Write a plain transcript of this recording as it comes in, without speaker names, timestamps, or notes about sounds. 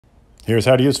Here's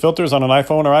how to use filters on an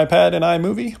iPhone or iPad in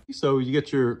iMovie. So you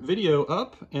get your video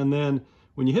up, and then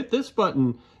when you hit this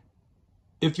button,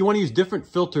 if you want to use different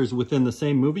filters within the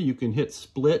same movie, you can hit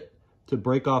split to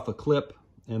break off a clip,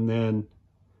 and then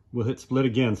we'll hit split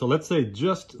again. So let's say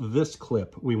just this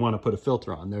clip we want to put a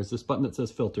filter on. There's this button that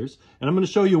says filters, and I'm going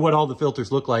to show you what all the filters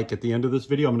look like at the end of this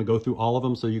video. I'm going to go through all of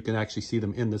them so you can actually see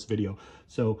them in this video.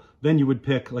 So then you would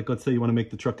pick, like, let's say you want to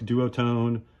make the truck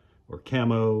duotone or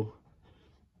camo,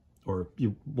 or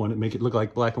you want to make it look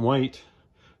like black and white.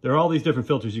 There are all these different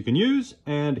filters you can use,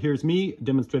 and here's me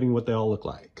demonstrating what they all look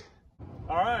like.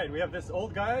 All right, we have this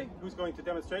old guy who's going to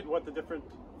demonstrate what the different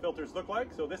filters look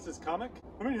like. So this is comic.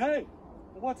 I mean, hey,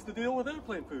 what's the deal with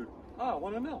airplane food? I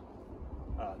want to know.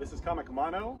 This is comic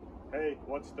mono. Hey,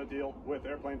 what's the deal with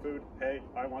airplane food? Hey,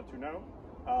 I want to know.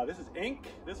 This is ink.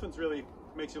 This one's really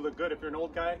makes you look good if you're an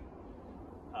old guy.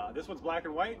 This one's black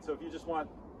and white. So if you just want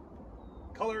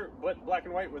color but black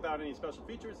and white without any special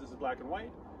features, this is black and white.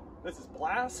 This is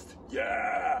blast.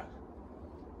 Yeah.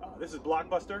 This is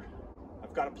blockbuster.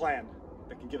 I've got a plan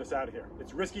that can get us out of here.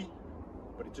 It's risky,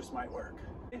 but it just might work.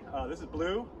 This is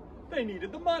blue. They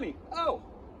needed the money. Oh,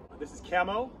 this is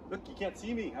camo. Look, you can't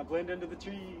see me. I blend into the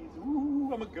trees.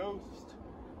 Ooh, I'm a ghost.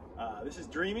 This is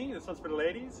dreamy. This one's for the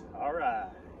ladies. All right.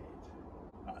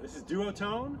 This is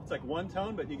duotone. It's like one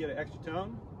tone, but you get an extra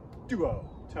tone.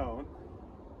 Duotone.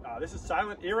 This is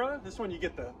silent era. This one you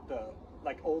get the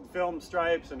like old film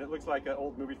stripes, and it looks like an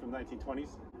old movie from the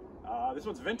 1920s. This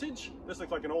one's vintage. This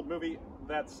looks like an old movie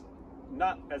that's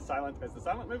not as silent as the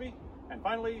silent movie. And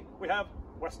finally, we have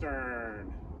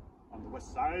Western on the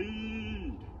west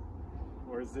side.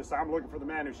 Or is this I'm looking for the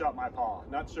man who shot my paw?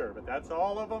 Not sure, but that's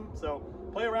all of them. So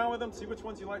play around with them, see which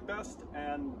ones you like best,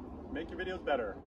 and make your videos better.